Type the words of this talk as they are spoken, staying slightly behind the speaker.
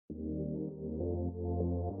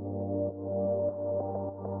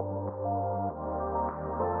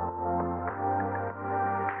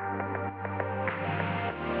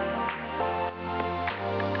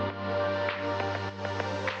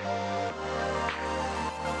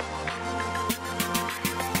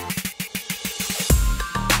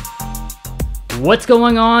What's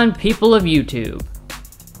going on, people of YouTube?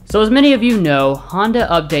 So as many of you know, Honda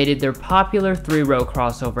updated their popular 3-row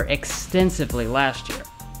crossover extensively last year.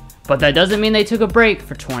 But that doesn't mean they took a break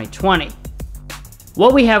for 2020.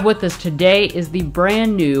 What we have with us today is the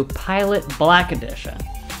brand new Pilot Black Edition,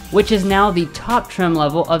 which is now the top trim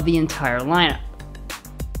level of the entire lineup.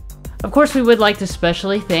 Of course, we would like to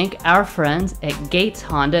specially thank our friends at Gates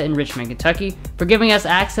Honda in Richmond, Kentucky for giving us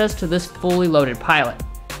access to this fully loaded Pilot.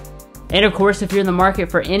 And of course, if you're in the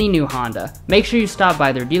market for any new Honda, make sure you stop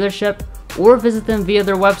by their dealership or visit them via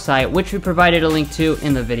their website, which we provided a link to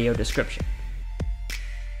in the video description.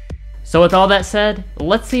 So with all that said,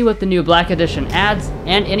 let's see what the new Black Edition adds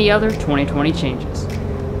and any other 2020 changes.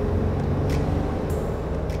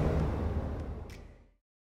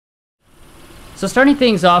 So starting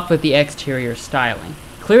things off with the exterior styling,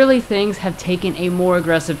 clearly things have taken a more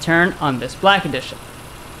aggressive turn on this Black Edition.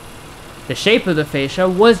 The shape of the fascia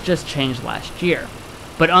was just changed last year,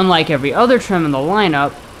 but unlike every other trim in the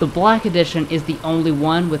lineup, the Black Edition is the only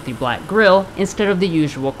one with the black grille instead of the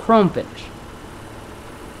usual chrome finish.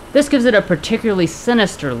 This gives it a particularly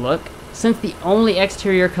sinister look, since the only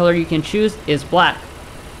exterior color you can choose is black.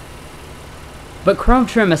 But chrome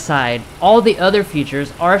trim aside, all the other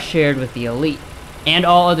features are shared with the Elite, and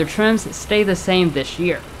all other trims stay the same this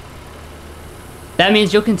year. That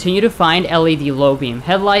means you'll continue to find LED low beam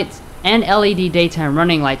headlights and LED daytime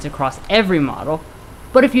running lights across every model,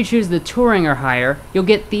 but if you choose the Touring or higher, you'll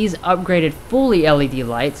get these upgraded fully LED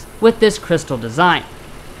lights with this crystal design.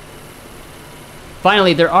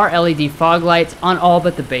 Finally, there are LED fog lights on all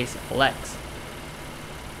but the base LX.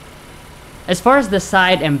 As far as the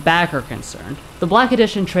side and back are concerned, the Black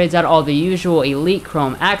Edition trades out all the usual Elite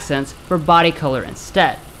chrome accents for body color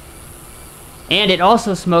instead. And it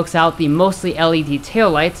also smokes out the mostly LED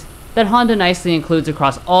taillights that Honda nicely includes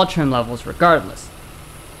across all trim levels regardless.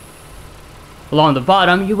 Along the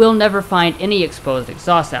bottom, you will never find any exposed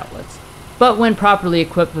exhaust outlets, but when properly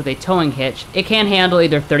equipped with a towing hitch, it can handle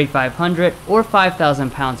either 3,500 or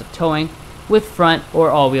 5,000 pounds of towing with front or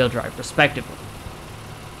all-wheel drive respectively.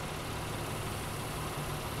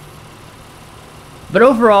 But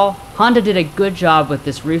overall, Honda did a good job with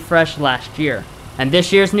this refresh last year, and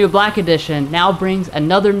this year's new Black Edition now brings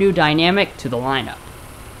another new dynamic to the lineup.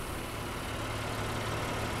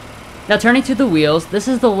 Now turning to the wheels, this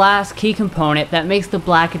is the last key component that makes the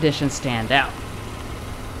Black Edition stand out.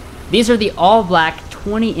 These are the all-black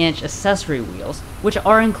 20-inch accessory wheels, which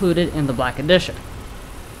are included in the Black Edition.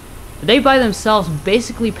 They by themselves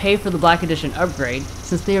basically pay for the Black Edition upgrade,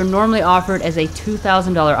 since they are normally offered as a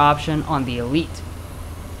 $2,000 option on the Elite.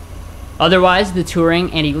 Otherwise, the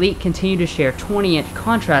Touring and Elite continue to share 20-inch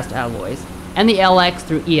contrast alloys, and the LX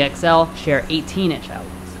through EXL share 18-inch alloys.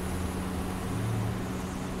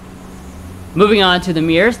 Moving on to the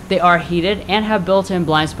mirrors, they are heated and have built-in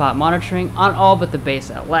blind spot monitoring on all but the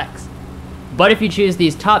base LX. But if you choose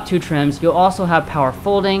these top two trims, you'll also have power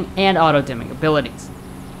folding and auto-dimming abilities.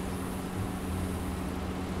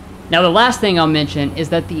 Now the last thing I'll mention is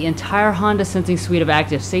that the entire Honda Sensing suite of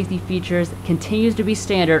active safety features continues to be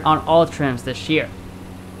standard on all trims this year.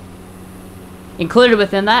 Included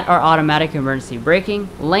within that are automatic emergency braking,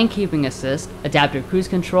 lane keeping assist, adaptive cruise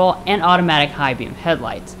control, and automatic high beam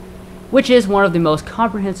headlights, which is one of the most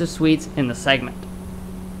comprehensive suites in the segment.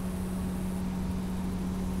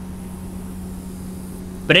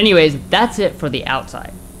 But anyways, that's it for the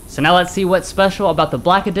outside. So now let's see what's special about the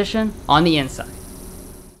Black Edition on the inside.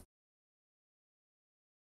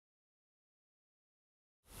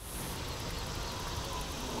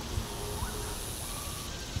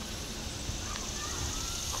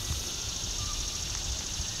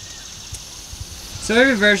 So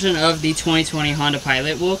every version of the 2020 Honda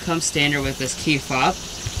Pilot will come standard with this key fob.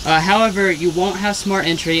 However, you won't have smart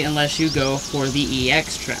entry unless you go for the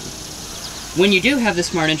EX trim. When you do have the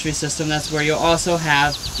smart entry system, that's where you'll also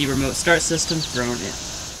have the remote start system thrown in.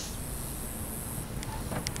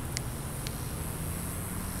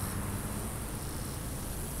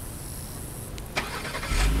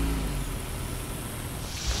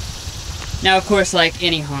 Now, of course, like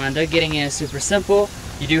any Honda, getting in is super simple.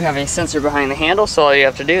 You do have a sensor behind the handle, so all you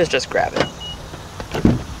have to do is just grab it.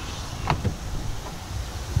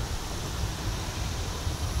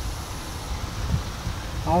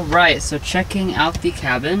 Alright, so checking out the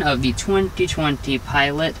cabin of the 2020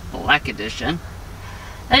 Pilot Black Edition.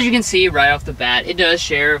 As you can see right off the bat, it does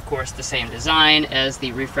share, of course, the same design as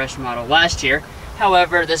the refreshed model last year.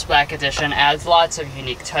 However, this Black Edition adds lots of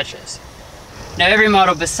unique touches. Now, every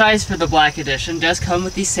model besides for the Black Edition does come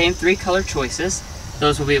with these same 3 color choices.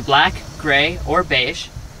 Those will be black, gray, or beige.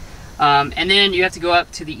 And then you have to go up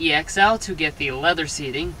to the EXL to get the leather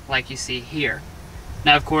seating like you see here.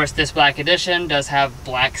 Now, of course, this black edition does have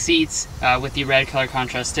black seats with the red color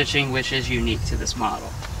contrast stitching, which is unique to this model.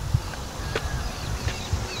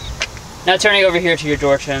 Now, turning over here to your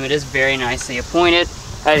door trim, it is very nicely appointed.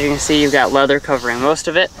 As you can see, you've got leather covering most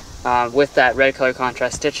of it with that red color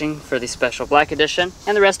contrast stitching for the special black edition,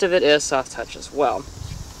 and the rest of it is soft touch as well.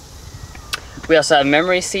 We also have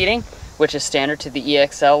memory seating, which is standard to the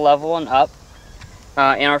EXL level and up.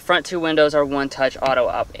 And our front two windows are one-touch auto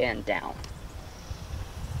up and down.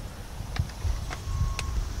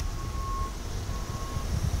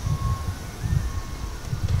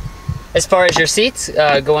 As far as your seats,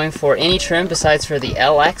 going for any trim besides for the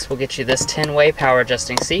LX will get you this 10-way power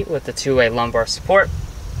adjusting seat with the 2-way lumbar support.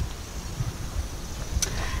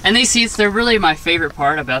 And these seats, they're really my favorite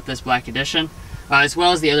part about this black edition, as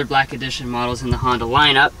well as the other black edition models in the Honda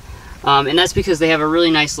lineup. And that's because they have a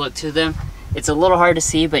really nice look to them. It's a little hard to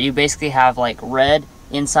see, but you basically have like red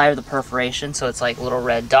inside of the perforation, so it's like little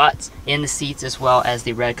red dots in the seats, as well as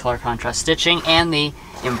the red color contrast stitching and the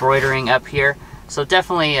embroidering up here. So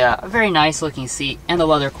definitely a very nice looking seat, and the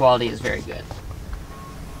leather quality is very good.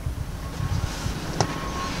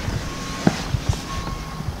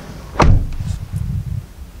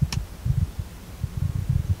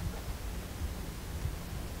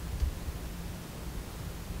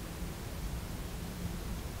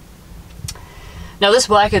 Now, this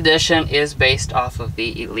black edition is based off of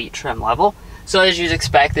the Elite trim level, so as you'd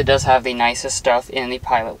expect, it does have the nicest stuff in the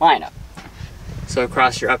Pilot lineup. So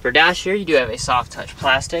across your upper dash here, you do have a soft touch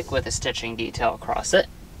plastic with a stitching detail across it.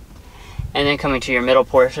 And then coming to your middle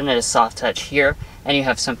portion, it is soft touch here, and you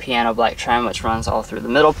have some piano black trim which runs all through the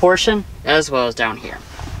middle portion, as well as down here.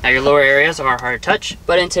 Now, your lower areas are hard touch,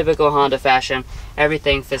 but in typical Honda fashion,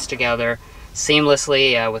 everything fits together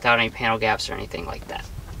seamlessly without any panel gaps or anything like that.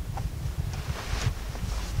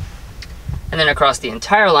 And then across the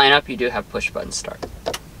entire lineup, you do have push button start.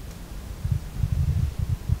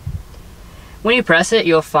 When you press it,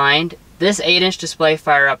 you'll find this 8-inch display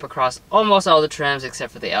fire up across almost all the trims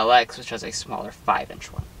except for the LX, which has a smaller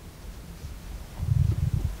 5-inch one.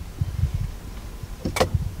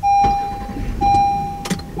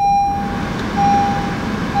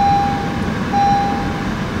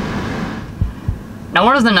 Now,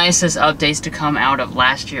 one of the nicest updates to come out of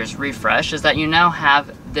last year's refresh is that you now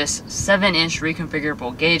have this 7-inch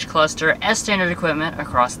reconfigurable gauge cluster as standard equipment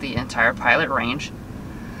across the entire Pilot range.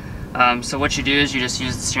 So what you do is you just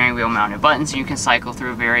use the steering wheel mounted buttons, and you can cycle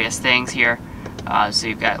through various things here. So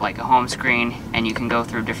you've got like a home screen, and you can go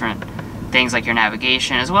through different things like your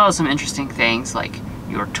navigation, as well as some interesting things like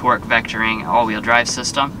your torque vectoring all-wheel drive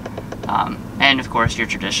system, and of course your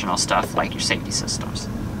traditional stuff like your safety systems.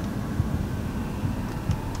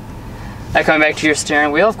 Now, coming back to your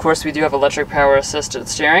steering wheel, of course we do have electric power assisted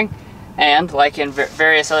steering, and like in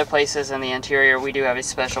various other places in the interior, we do have a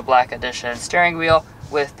special black edition steering wheel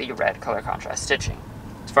with the red color contrast stitching.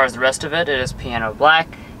 As far as the rest of it, it is piano black.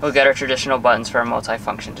 We've got our traditional buttons for our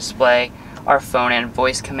multi-function display, our phone and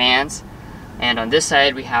voice commands, and on this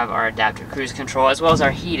side we have our adaptive cruise control, as well as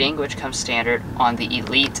our heating, which comes standard on the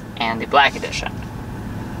Elite and the Black Edition.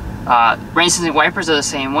 Rain sensing wipers are the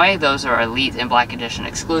same way. Those are Elite and Black Edition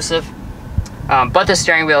exclusive. But the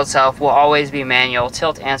steering wheel itself will always be manual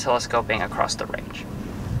tilt and telescoping across the range.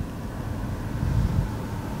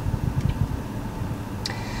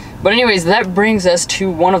 But anyways, that brings us to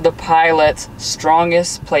one of the Pilot's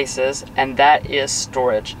strongest places, and that is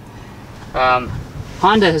storage.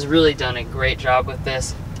 Honda has really done a great job with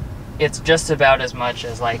this. It's just about as much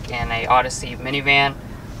as like in a Odyssey minivan.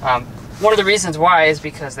 One of the reasons why is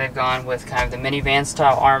because they've gone with kind of the minivan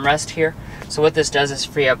style armrest here. So what this does is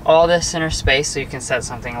free up all this center space, so you can set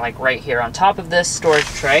something like right here on top of this storage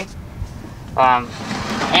tray.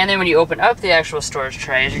 And then when you open up the actual storage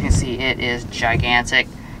tray, as you can see, it is gigantic.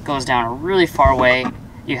 It goes down a really far way.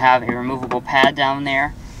 You have a removable pad down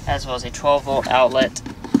there, as well as a 12-volt outlet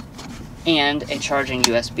and a charging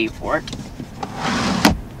USB port.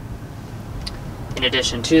 In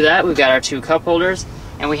addition to that, we've got our 2 cup holders,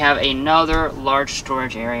 and we have another large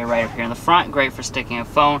storage area right up here in the front, great for sticking a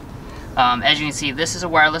phone. As you can see, this is a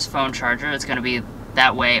wireless phone charger. It's going to be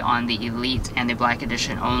that way on the Elite and the Black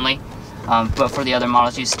Edition only. But for the other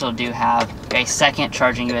models, you still do have a second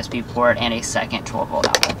charging USB port and a second 12-volt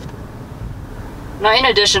outlet. Now, in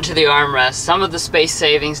addition to the armrest, some of the space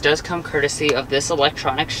savings does come courtesy of this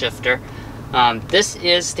electronic shifter. This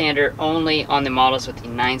is standard only on the models with the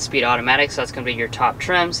 9-speed automatic, so that's going to be your top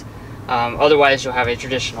trims. Otherwise, you'll have a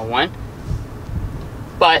traditional one.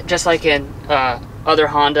 But just like in other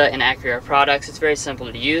Honda and Acura products, it's very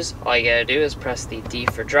simple to use. All you gotta do is press the D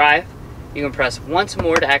for drive. You can press once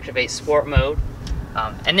more to activate sport mode,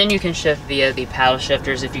 And then you can shift via the paddle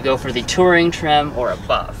shifters if you go for the touring trim or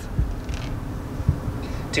above.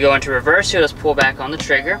 To go into reverse, you'll just pull back on the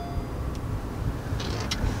trigger.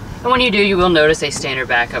 And when you do, you will notice a standard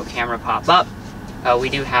backup camera pop up. We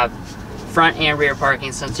do have front and rear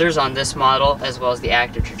parking sensors on this model, as well as the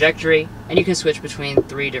active trajectory, and you can switch between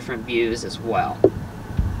 3 different views as well.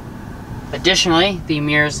 Additionally, the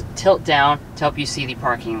mirrors tilt down to help you see the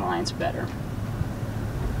parking lines better.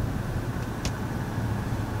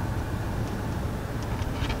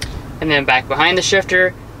 And then back behind the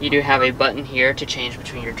shifter, you do have a button here to change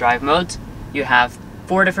between your drive modes. You have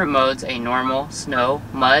 4 different modes: a normal, snow,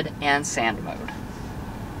 mud, and sand mode.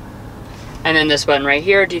 And then this button right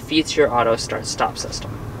here defeats your auto start-stop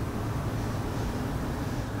system.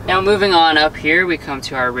 Now moving on up here, we come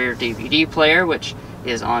to our rear DVD player, which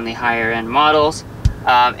is on the higher end models.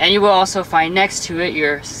 And you will also find next to it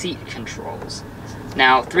your seat controls.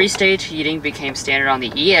 Now, 3-stage heating became standard on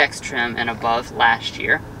the EX trim and above last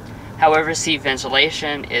year. However, seat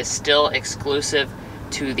ventilation is still exclusive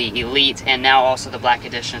to the Elite, and now also the Black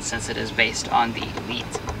Edition, since it is based on the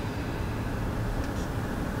Elite.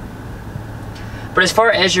 But as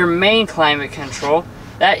far as your main climate control,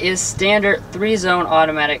 that is standard 3-zone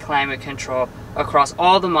automatic climate control across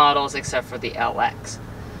all the models except for the LX.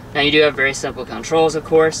 Now you do have very simple controls, of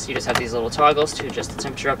course. You just have these little toggles to adjust the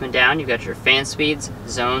temperature up and down. You've got your fan speeds,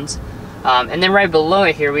 zones, and then right below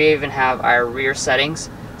it here we even have our rear settings,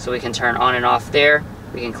 so we can turn on and off there.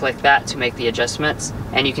 We can click that to make the adjustments,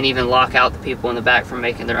 and you can even lock out the people in the back from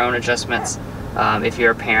making their own adjustments if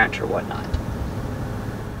you're a parent or whatnot.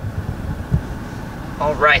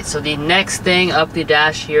 Alright, so the next thing up the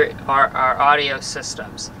dash here are our audio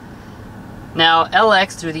systems. Now,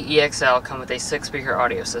 LX through the EXL come with a 6-speaker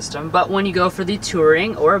audio system, but when you go for the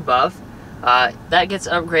Touring or above, that gets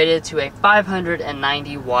upgraded to a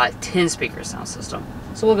 590-watt 10-speaker sound system.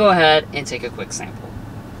 So we'll go ahead and take a quick sample.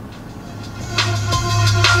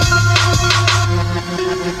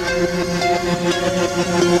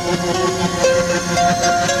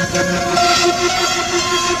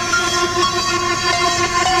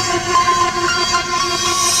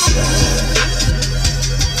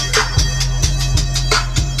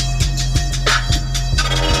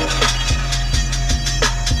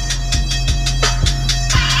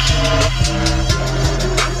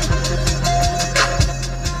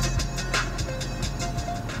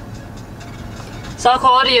 Sound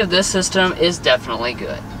quality of this system is definitely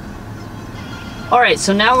good. Alright,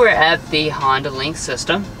 so now we're at the HondaLink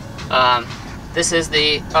system. This is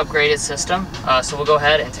the upgraded system, so we'll go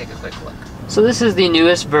ahead and take a quick look. So this is the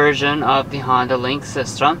newest version of the HondaLink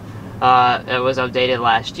system. It was updated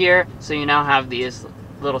last year, so you now have these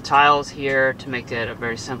little tiles here to make it a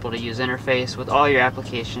very simple to use interface with all your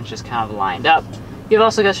applications just kind of lined up. You've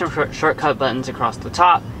also got some shortcut buttons across the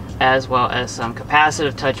top, as well as some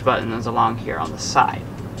capacitive touch buttons along here on the side.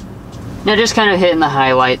 Now just kind of hitting the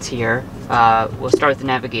highlights here, we'll start with the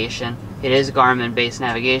navigation. It is a Garmin-based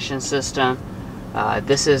navigation system.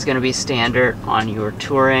 This is going to be standard on your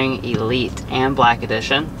Touring, Elite, and Black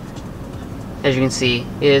Edition. As you can see,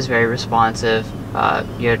 it is very responsive.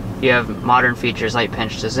 You have modern features like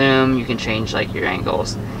pinch to zoom, you can change like your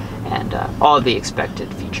angles, and all of the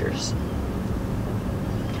expected features.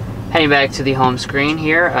 Heading back to the home screen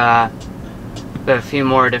here, we have a few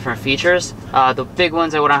more different features. The big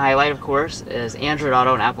ones I want to highlight, of course, is Android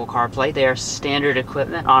Auto and Apple CarPlay. They are standard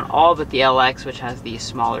equipment on all but the LX, which has the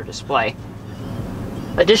smaller display.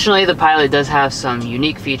 Additionally, the Pilot does have some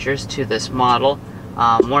unique features to this model.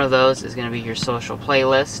 One of those is going to be your social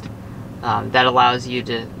playlist. That allows you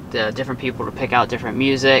to different people to pick out different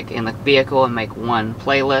music in the vehicle and make one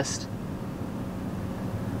playlist.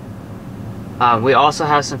 We also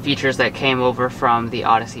have some features that came over from the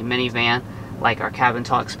Odyssey minivan, like our cabin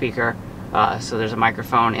talk speaker. So there's a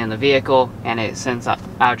microphone in the vehicle, and it sends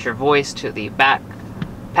out your voice to the back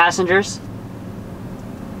passengers.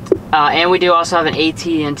 And we do also have an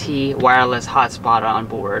AT&T wireless hotspot on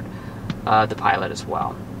board the Pilot as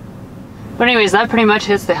well. But anyways, that pretty much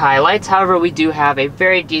hits the highlights. However, we do have a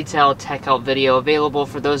very detailed tech help video available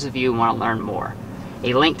for those of you who want to learn more.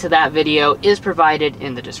 A link to that video is provided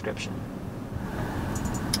in the description.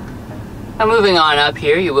 Now moving on up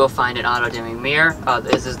here, you will find an auto-dimming mirror.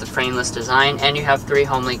 This is the frameless design, and you have 3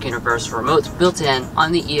 HomeLink universal remotes built in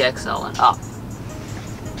on the EXL and up.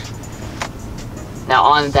 Now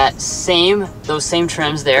on those same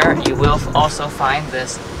trims there, you will also find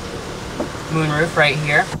this moonroof right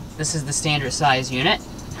here. This is the standard size unit.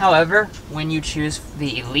 However, when you choose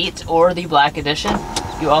the Elite or the Black Edition,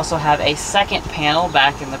 you also have a second panel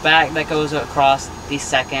back in the back that goes across the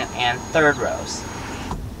second and third rows.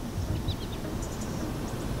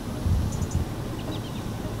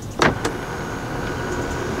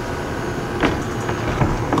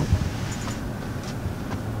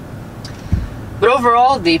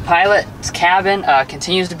 overall, the pilot's cabin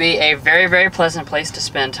continues to be a very, very pleasant place to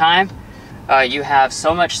spend time. You have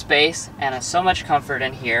so much space and so much comfort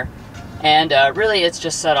in here. And really, it's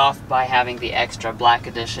just set off by having the extra Black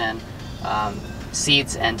Edition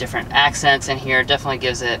seats and different accents in here. Definitely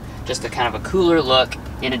gives it just a kind of a cooler look,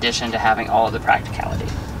 in addition to having all of the practicality.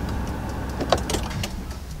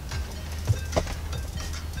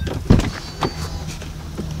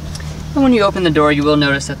 And when you open the door, you will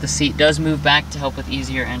notice that the seat does move back to help with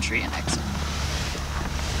easier entry and exit.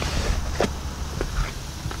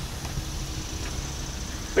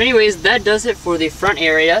 But anyways, that does it for the front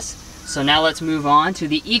areas. So now let's move on to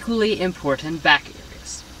the equally important back areas.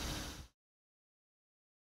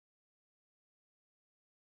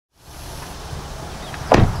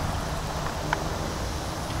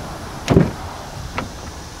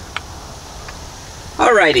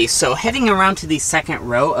 Alrighty, so heading around to the second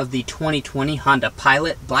row of the 2020 Honda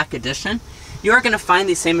Pilot Black Edition, you are going to find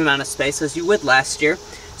the same amount of space as you would last year.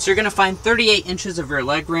 So you're going to find 38 inches of rear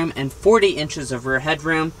legroom and 40 inches of rear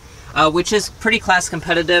headroom, which is pretty class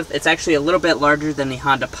competitive. It's actually a little bit larger than the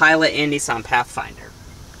Honda Pilot and Nissan Pathfinder.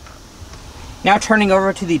 Now turning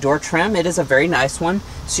over to the door trim, it is a very nice one.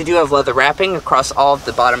 So you do have leather wrapping across all of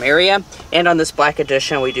the bottom area, and on this Black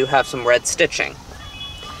Edition we do have some red stitching.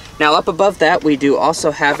 Now up above that, we do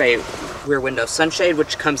also have a rear window sunshade,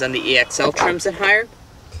 which comes on the EXL trims and higher.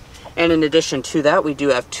 And in addition to that, we do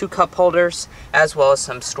have 2 cup holders, as well as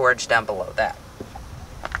some storage down below that.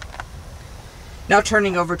 Now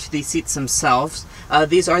turning over to the seats themselves,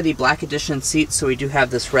 these are the Black Edition seats, so we do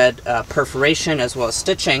have this red perforation as well as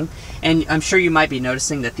stitching. And I'm sure you might be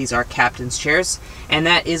noticing that these are captain's chairs, and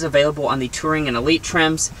that is available on the Touring and Elite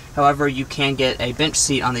trims. However, you can get a bench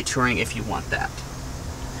seat on the Touring if you want that.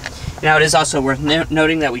 Now it is also worth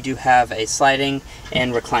noting that we do have a sliding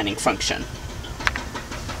and reclining function.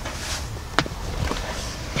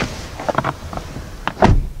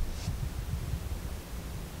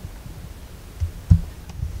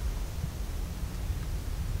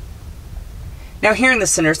 Now here in the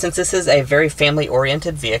center, since this is a very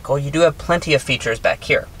family-oriented vehicle, you do have plenty of features back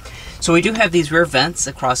here. So we do have these rear vents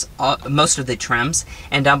across most of the trims,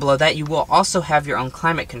 and down below that you will also have your own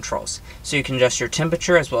climate controls. So you can adjust your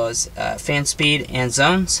temperature as well as fan speed and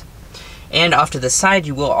zones. And off to the side,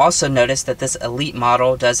 you will also notice that this Elite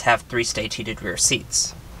model does have 3-stage heated rear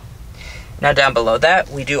seats. Now down below that,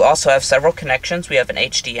 we do also have several connections. We have an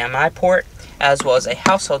HDMI port, as well as a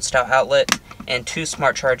household style outlet, and 2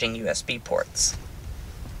 smart charging USB ports.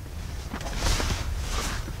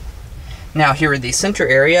 Now here in the center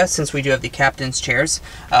area, since we do have the captain's chairs,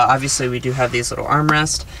 obviously we do have these little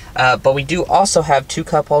armrests, but we do also have 2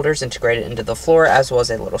 cup holders integrated into the floor, as well as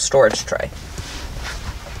a little storage tray.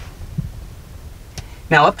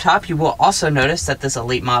 Now up top, you will also notice that this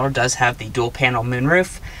Elite model does have the dual panel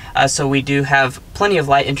moonroof, so we do have plenty of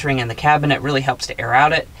light entering in the cabin. It really helps to air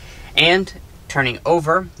out it. And turning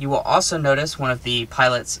over, you will also notice one of the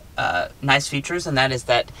Pilot's nice features, and that is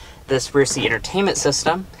that this rear seat entertainment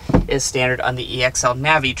system is standard on the EXL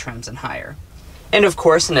Navi trims and higher. And of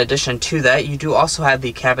course, in addition to that, you do also have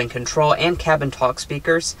the cabin control and cabin talk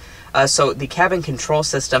speakers. So the cabin control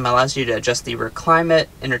system allows you to adjust the rear climate,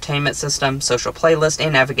 entertainment system, social playlist,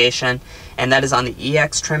 and navigation, and that is on the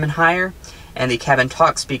EX trim and higher. And the cabin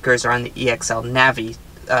talk speakers are on the EXL Navi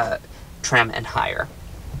trim and higher.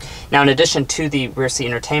 Now in addition to the rear seat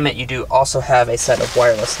entertainment, you do also have a set of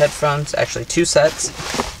wireless headphones, actually 2 sets.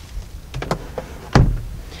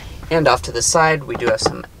 And off to the side, we do have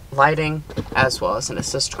some lighting, as well as an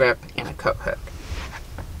assist grip and a coat hook.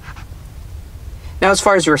 Now as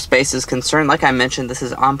far as your space is concerned, like I mentioned, this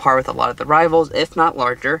is on par with a lot of the rivals, if not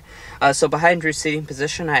larger. So behind your seating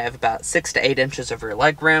position, I have about 6 to 8 inches of rear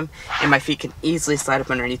leg room, and my feet can easily slide up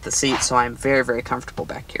underneath the seat, so I'm very, very comfortable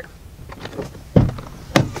back here.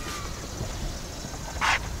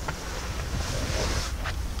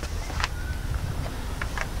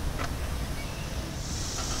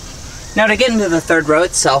 Now to get into the third row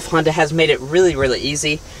itself, Honda has made it really, really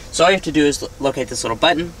easy. So all you have to do is locate this little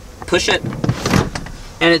button, push it,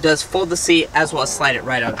 and it does fold the seat as well as slide it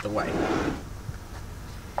right out of the way.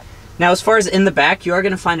 Now as far as in the back, you are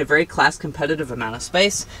going to find a very class competitive amount of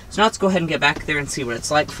space. So now let's go ahead and get back there and see what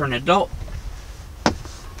it's like for an adult.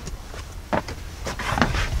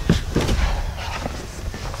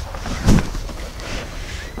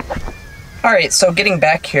 Alright, so getting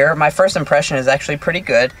back here, my first impression is actually pretty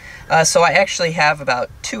good. So I actually have about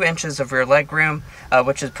 2 inches of rear leg room,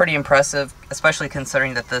 which is pretty impressive, especially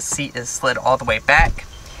considering that the seat is slid all the way back.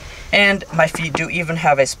 And my feet do even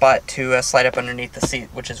have a spot to slide up underneath the seat,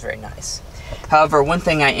 which is very nice. However, one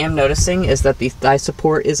thing I am noticing is that the thigh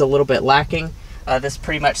support is a little bit lacking. This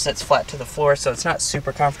pretty much sits flat to the floor, so it's not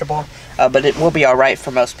super comfortable, but it will be alright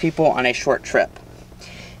for most people on a short trip.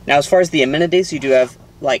 Now, as far as the amenities, you do have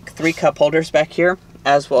like 3 cup holders back here,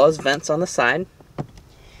 as well as vents on the side.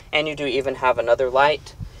 And you do even have another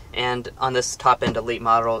light. And on this top-end Elite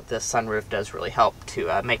model, the sunroof does really help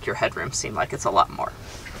to make your headroom seem like it's a lot more.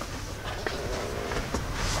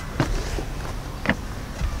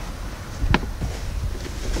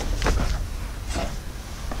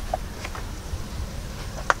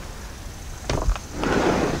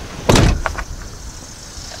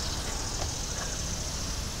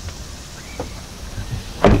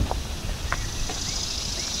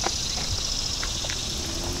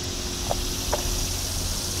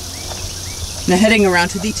 Now heading around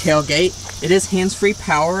to the tailgate, it is hands-free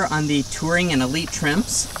power on the Touring and Elite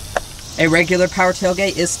trims. A regular power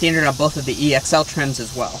tailgate is standard on both of the EXL trims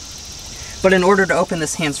as well. But in order to open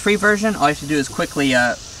this hands-free version, all you have to do is quickly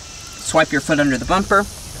swipe your foot under the bumper,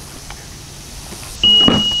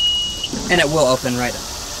 and it will open right up.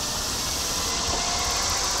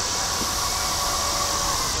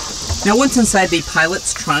 Now once inside the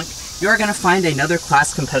Pilot's trunk, you are going to find another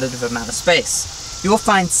class competitive amount of space. You will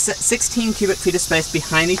find 16 cubic feet of space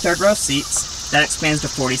behind the third row seats. That expands to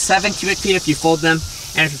 47 cubic feet if you fold them,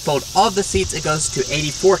 and if you fold all of the seats, it goes to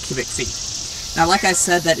 84 cubic feet. Now, like I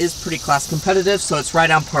said, that is pretty class competitive, so it's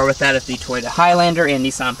right on par with that of the Toyota Highlander and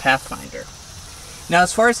Nissan Pathfinder. Now,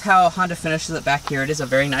 as far as how Honda finishes it back here, it is a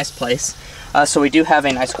very nice place. So we do have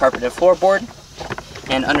a nice carpeted floorboard,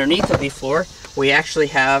 and underneath of the floor, we actually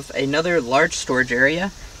have another large storage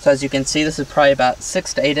area. So as you can see, this is probably about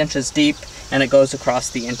 6 to 8 inches deep, and it goes across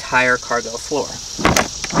the entire cargo floor.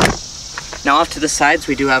 Now off to the sides,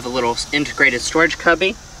 we do have a little integrated storage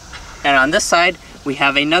cubby, and on this side, we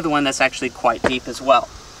have another one that's actually quite deep as well.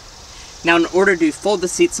 Now in order to fold the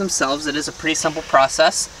seats themselves, it is a pretty simple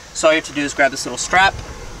process. So all you have to do is grab this little strap,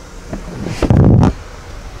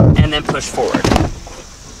 and then push forward.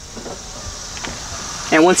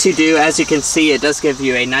 And once you do, as you can see, it does give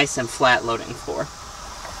you a nice and flat loading floor.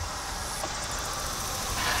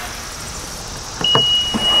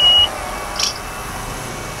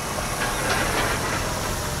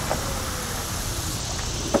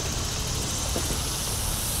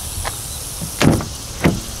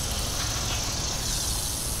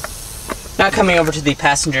 Now coming over to the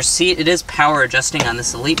passenger seat, it is power adjusting on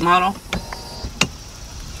this Elite model.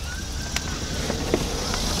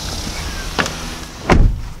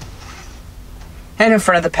 And in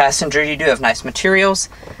front of the passenger, you do have nice materials,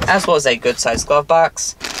 as well as a good sized glove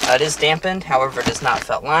box. It is dampened, however it is not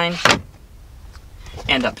felt lined.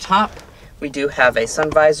 And up top, we do have a sun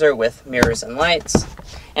visor with mirrors and lights,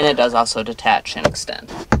 and it does also detach and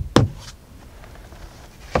extend.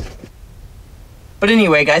 But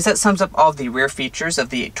anyway, guys, that sums up all of the rear features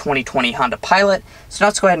of the 2020 Honda Pilot. So now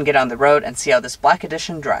let's go ahead and get on the road and see how this Black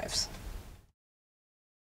Edition drives.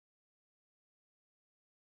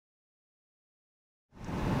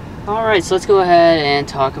 Alright, so let's go ahead and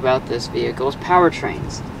talk about this vehicle's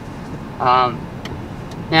powertrains.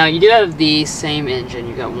 Now, you do have the same engine.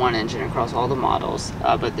 You've got one engine across all the models,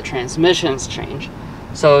 but the transmissions change.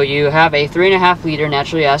 So you have a 3.5 liter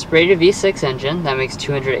naturally aspirated V6 engine that makes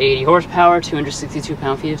 280 horsepower, 262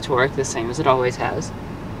 pound-feet of torque, the same as it always has.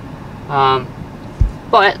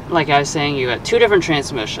 But, like I was saying, you got 2 different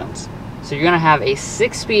transmissions. So you're going to have a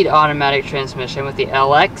 6-speed automatic transmission with the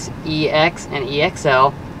LX, EX, and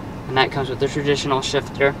EXL, and that comes with the traditional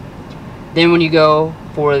shifter. Then when you go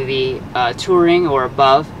for the Touring or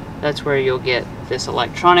above, that's where you'll get this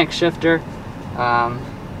electronic shifter,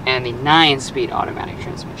 and the 9-speed automatic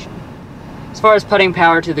transmission. As far as putting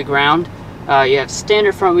power to the ground, you have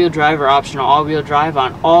standard front-wheel drive or optional all-wheel drive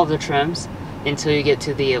on all of the trims until you get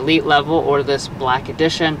to the Elite level or this Black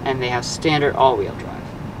Edition, and they have standard all-wheel drive.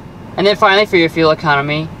 And then finally, for your fuel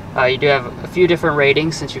economy, you do have a few different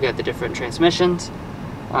ratings since you got the different transmissions.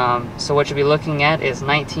 So what you'll be looking at is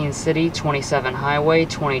 19 city, 27 highway,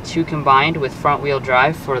 22 combined with front-wheel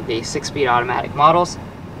drive for the 6-speed automatic models.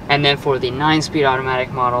 And then for the 9-speed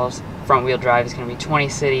automatic models, front-wheel drive is going to be 20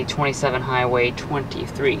 city, 27 highway,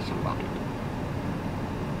 23 combined.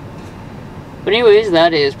 But anyways,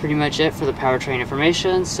 that is pretty much it for the powertrain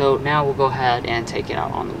information. So now we'll go ahead and take it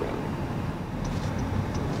out on the road.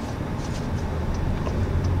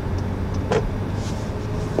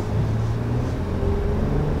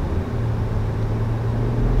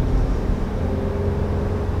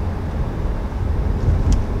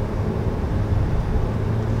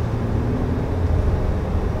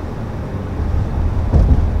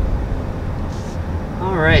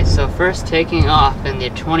 Alright, so first taking off in the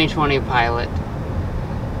 2020 Pilot.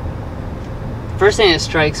 First thing that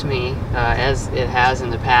strikes me, as it has in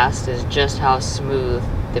the past, is just how smooth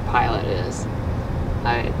the Pilot is.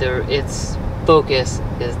 Its focus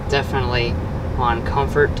is definitely on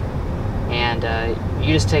comfort, and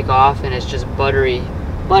you just take off and it's just buttery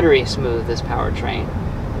smooth, this powertrain.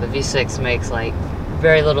 The V6 makes like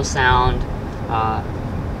very little sound,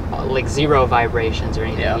 like zero vibrations or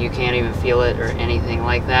anything. Yeah. You can't even feel it or anything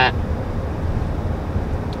like that.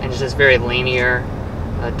 And it's just very linear.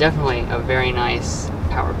 Definitely a very nice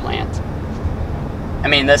power plant. I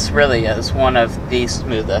mean, this really is one of the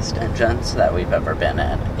smoothest engines that we've ever been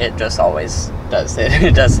in. It just always does it.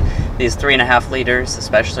 It does these 3.5 liters,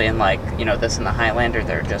 especially in like, you know, this and the Highlander,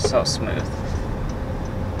 they're just so smooth.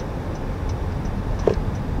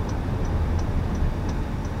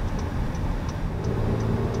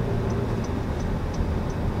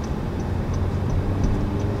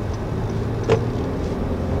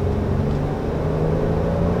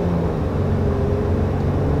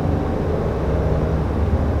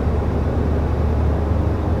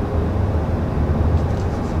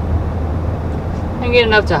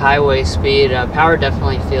 Getting up to highway speed, power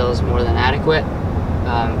definitely feels more than adequate.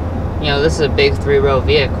 You know, this is a big 3-row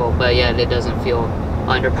vehicle, but yet it doesn't feel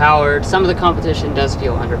underpowered. Some of the competition does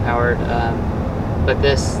feel underpowered, but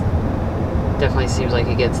this definitely seems like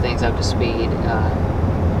it gets things up to speed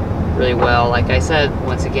really well. Like I said,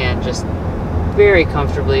 once again, just very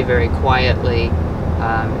comfortably, very quietly.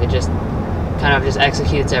 It just kind of just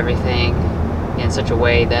executes everything in such a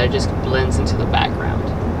way that it just blends into the background.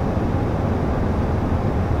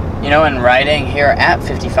 You know, in riding here at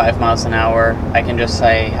 55 miles an hour, I can just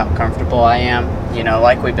say how comfortable I am. You know,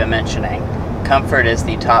 like we've been mentioning, comfort is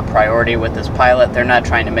the top priority with this Pilot. They're not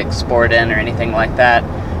trying to mix sport in or anything like that.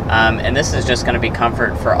 And this is just going to be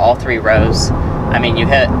comfort for all 3 rows. I mean,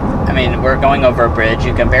 we're going over a bridge.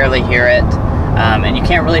 You can barely hear it. And you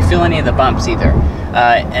can't really feel any of the bumps either.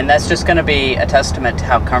 And that's just going to be a testament to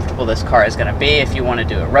how comfortable this car is going to be if you want to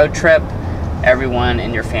do a road trip. Everyone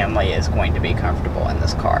in your family is going to be comfortable in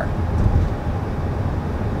this car.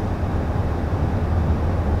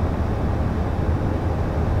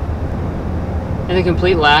 And the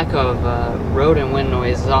complete lack of road and wind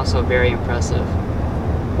noise is also very impressive.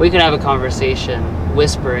 We could have a conversation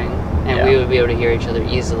whispering and we would be able to hear each other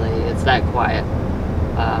easily. It's that quiet.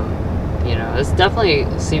 You know, this definitely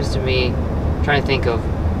seems to me, trying to think of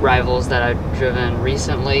rivals that I've driven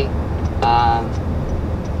recently.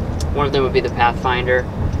 One of them would be the Pathfinder.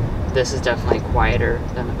 This is definitely quieter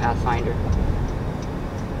than the Pathfinder.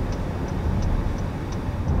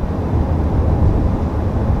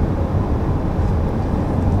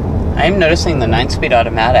 I'm noticing the 9-speed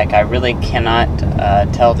automatic. I really cannot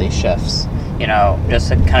tell these shifts. You know, just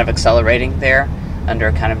kind of accelerating there under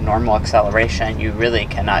kind of normal acceleration, you really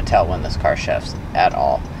cannot tell when this car shifts at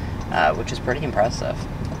all, which is pretty impressive.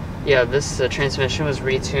 Yeah, this transmission was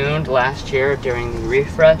retuned last year during the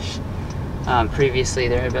refresh. Previously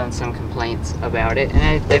there had been some complaints about it,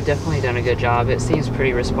 and they've definitely done a good job. It seems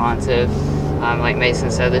pretty responsive. Like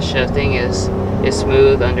Mason said, the shifting is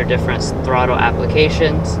smooth under different throttle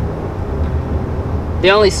applications.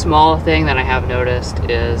 The only small thing that I have noticed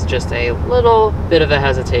is just a little bit of a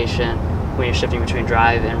hesitation when you're shifting between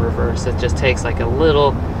drive and reverse. It just takes like a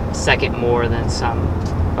little second more than some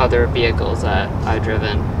other vehicles that I've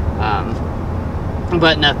driven.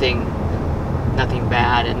 But nothing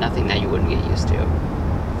bad and nothing that you wouldn't get used to.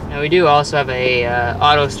 Now we do also have a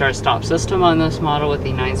auto start stop system on this model with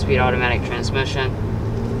the 9-speed automatic transmission.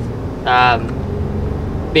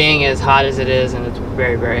 Being as hot as it is, and it's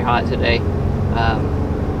very, very hot today,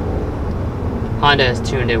 Honda has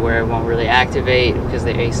tuned it where it won't really activate because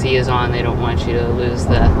the AC is on. They don't want you to lose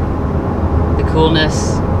the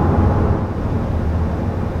coolness.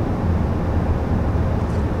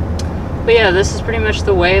 But yeah, this is pretty much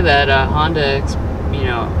the way that Honda,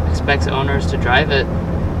 expects owners to drive it,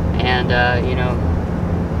 and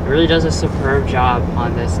it really does a superb job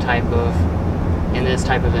on in this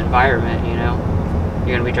type of environment. You know,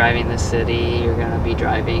 you're gonna be driving the city, you're gonna be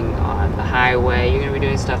driving on the highway, you're gonna be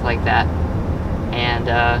doing stuff like that, and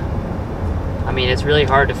I mean, it's really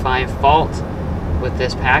hard to find fault with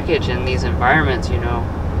this package in these environments. You know,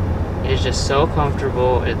 it is just so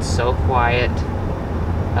comfortable. It's so quiet.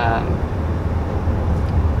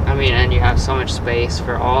 And you have so much space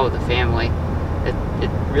for all of the family. It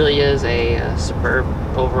really is a superb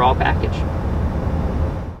overall package.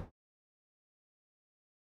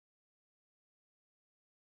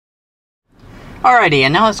 Alrighty,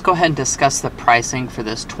 and now let's go ahead and discuss the pricing for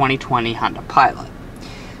this 2020 Honda Pilot.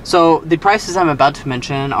 So the prices I'm about to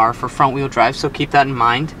mention are for front-wheel drive, so keep that in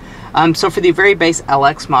mind. So for the very base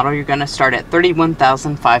LX model, you're going to start at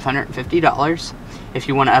 $31,550. If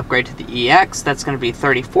you want to upgrade to the EX, that's going to be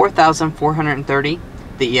 $34,430.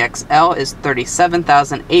 The EXL is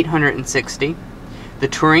 $37,860. The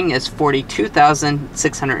Touring is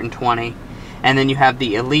 $42,620. And then you have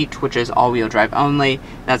the Elite, which is all-wheel drive only.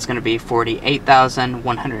 That's going to be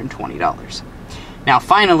 $48,120. Now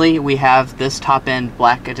finally, we have this top-end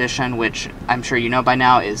Black Edition, which I'm sure you know by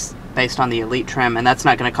now is based on the Elite trim, and that's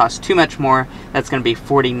not going to cost too much more. That's going to be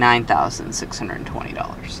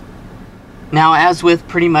 $49,620. Now, as with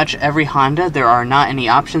pretty much every Honda, there are not any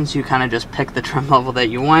options. You kind of just pick the trim level that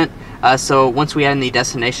you want. So once we add in the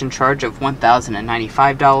destination charge of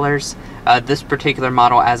 $1,095, this particular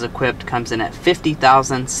model as equipped comes in at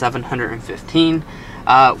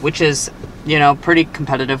 $50,715, which is, you know, pretty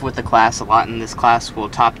competitive with the class. A lot in this class will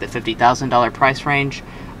top the $50,000 price range.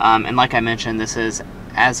 And like I mentioned, this is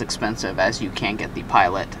as expensive as you can get the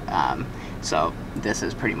Pilot. So this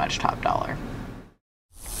is pretty much top dollar.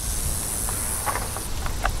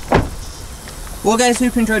 Well guys,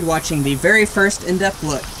 hope you enjoyed watching the very first in-depth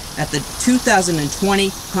look at the 2020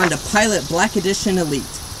 Honda Pilot Black Edition Elite.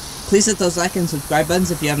 Please hit those like and subscribe buttons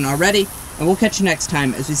if you haven't already, and we'll catch you next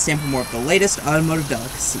time as we sample more of the latest automotive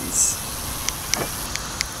delicacies.